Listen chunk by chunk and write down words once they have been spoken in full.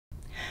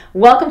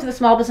Welcome to the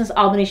Small Business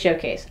Albany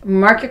Showcase.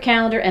 Mark your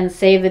calendar and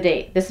save the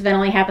date. This event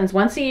only happens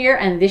once a year,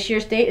 and this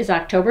year's date is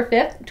October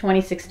 5th,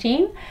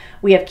 2016.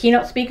 We have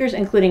keynote speakers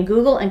including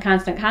Google and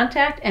Constant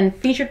Contact, and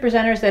featured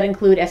presenters that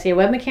include SEO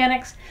Web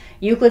Mechanics,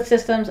 Euclid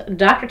Systems,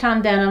 Dr.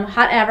 Tom Denham,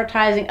 Hot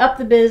Advertising, Up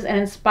the Biz, and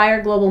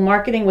Inspire Global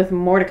Marketing, with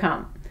more to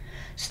come.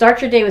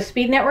 Start your day with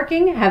speed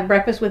networking, have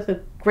breakfast with a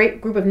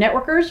great group of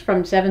networkers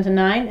from 7 to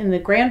 9 in the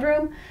Grand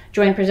Room,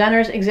 join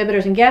presenters,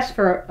 exhibitors, and guests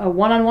for a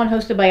one-on-one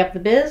hosted by Up the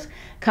Biz,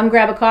 come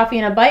grab a coffee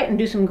and a bite and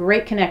do some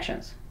great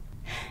connections.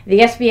 The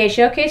SBA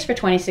Showcase for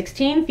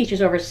 2016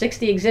 features over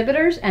 60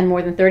 exhibitors and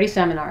more than 30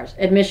 seminars.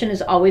 Admission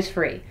is always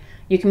free.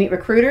 You can meet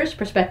recruiters,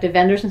 prospective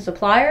vendors, and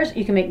suppliers.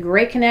 You can make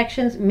great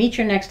connections, meet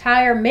your next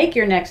hire, make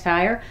your next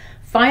hire,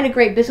 find a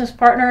great business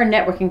partner or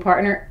networking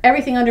partner,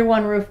 everything under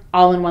one roof,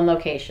 all in one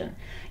location.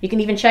 You can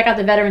even check out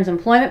the Veterans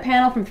Employment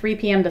Panel from 3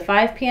 p.m. to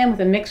 5 p.m.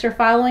 with a mixer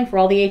following for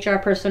all the HR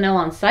personnel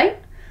on site.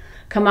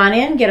 Come on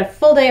in, get a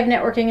full day of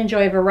networking,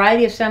 enjoy a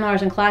variety of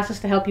seminars and classes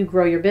to help you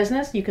grow your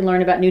business. You can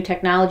learn about new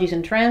technologies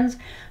and trends,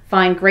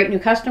 find great new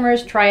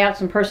customers, try out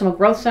some personal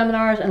growth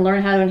seminars, and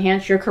learn how to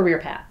enhance your career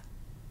path.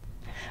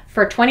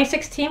 For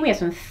 2016, we have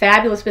some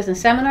fabulous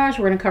business seminars.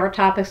 We're going to cover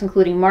topics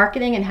including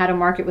marketing and how to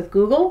market with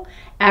Google,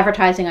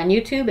 advertising on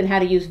YouTube, and how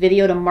to use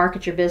video to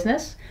market your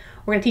business.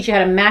 We're going to teach you how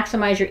to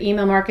maximize your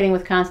email marketing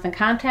with Constant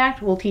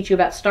Contact. We'll teach you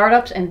about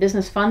startups and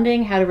business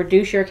funding, how to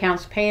reduce your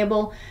accounts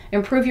payable,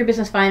 improve your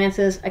business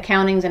finances,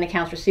 accountings, and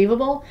accounts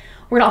receivable.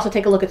 We're going to also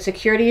take a look at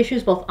security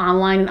issues, both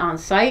online and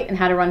on-site, and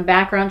how to run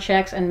background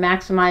checks and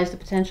maximize the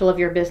potential of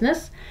your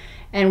business.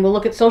 And we'll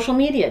look at social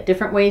media,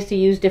 different ways to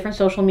use different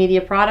social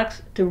media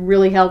products to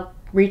really help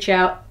reach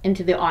out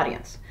into the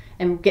audience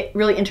and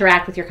really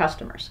interact with your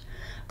customers.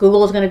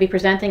 Google is going to be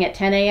presenting at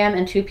 10 a.m.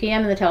 and 2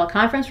 p.m. in the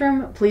teleconference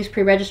room. Please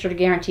pre-register to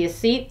guarantee a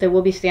seat. There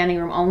will be standing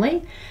room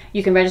only.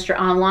 You can register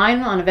online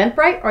on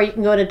Eventbrite, or you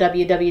can go to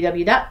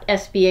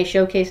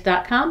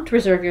www.sbashowcase.com to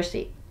reserve your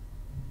seat.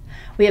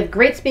 We have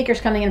great speakers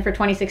coming in for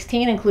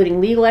 2016, including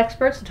legal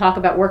experts to talk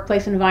about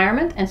workplace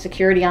environment and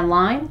security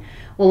online.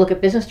 We'll look at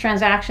business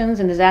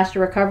transactions and disaster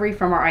recovery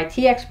from our IT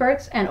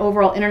experts, and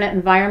overall internet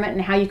environment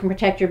and how you can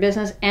protect your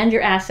business and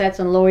your assets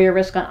and lower your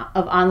risk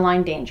of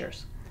online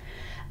dangers.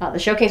 The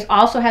showcase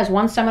also has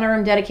one seminar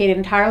room dedicated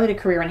entirely to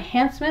career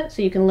enhancement,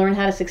 so you can learn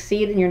how to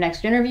succeed in your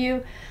next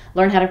interview,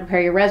 learn how to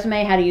prepare your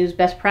resume, how to use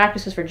best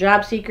practices for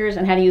job seekers,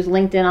 and how to use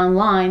LinkedIn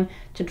online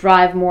to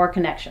drive more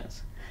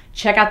connections.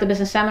 Check out the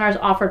business seminars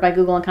offered by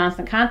Google and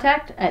Constant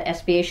Contact at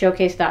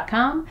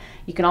sbashowcase.com.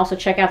 You can also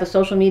check out the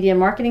social media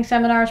marketing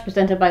seminars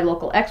presented by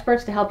local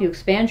experts to help you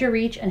expand your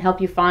reach and help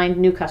you find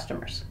new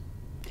customers.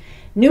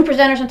 New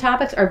presenters and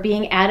topics are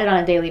being added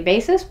on a daily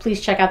basis. Please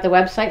check out the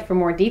website for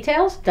more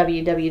details,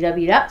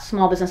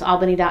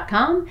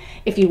 www.smallbusinessalbany.com.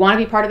 If you want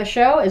to be part of the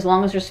show, as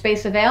long as there's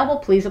space available,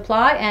 please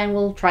apply and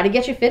we'll try to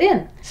get you fit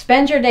in.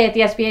 Spend your day at the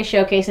SBA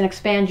Showcase and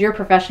expand your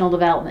professional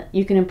development.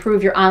 You can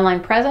improve your online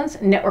presence,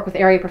 network with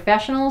area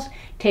professionals,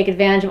 take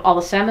advantage of all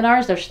the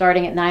seminars. They're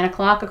starting at 9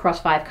 o'clock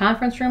across 5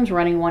 conference rooms,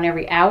 running one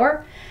every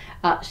hour.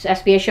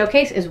 SBA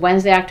Showcase is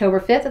Wednesday, October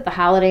 5th at the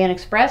Holiday Inn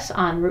Express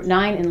on Route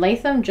 9 in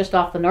Latham, just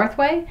off the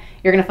Northway.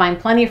 You're going to find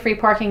plenty of free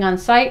parking on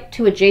site,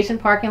 2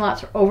 adjacent parking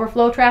lots for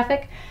overflow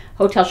traffic.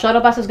 Hotel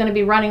shuttle bus is going to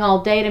be running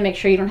all day to make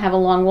sure you don't have a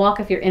long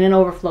walk if you're in an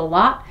overflow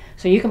lot.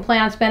 So you can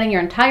plan on spending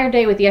your entire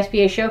day with the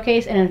SBA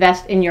Showcase and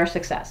invest in your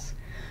success.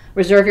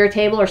 Reserve your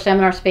table or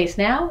seminar space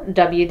now,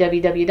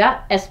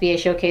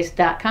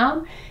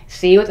 www.sbashowcase.com.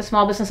 See you at the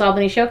Small Business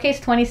Albany Showcase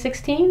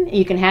 2016.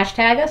 You can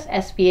hashtag us,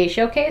 SBA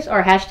Showcase,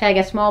 or hashtag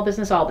us Small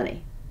Business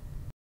Albany.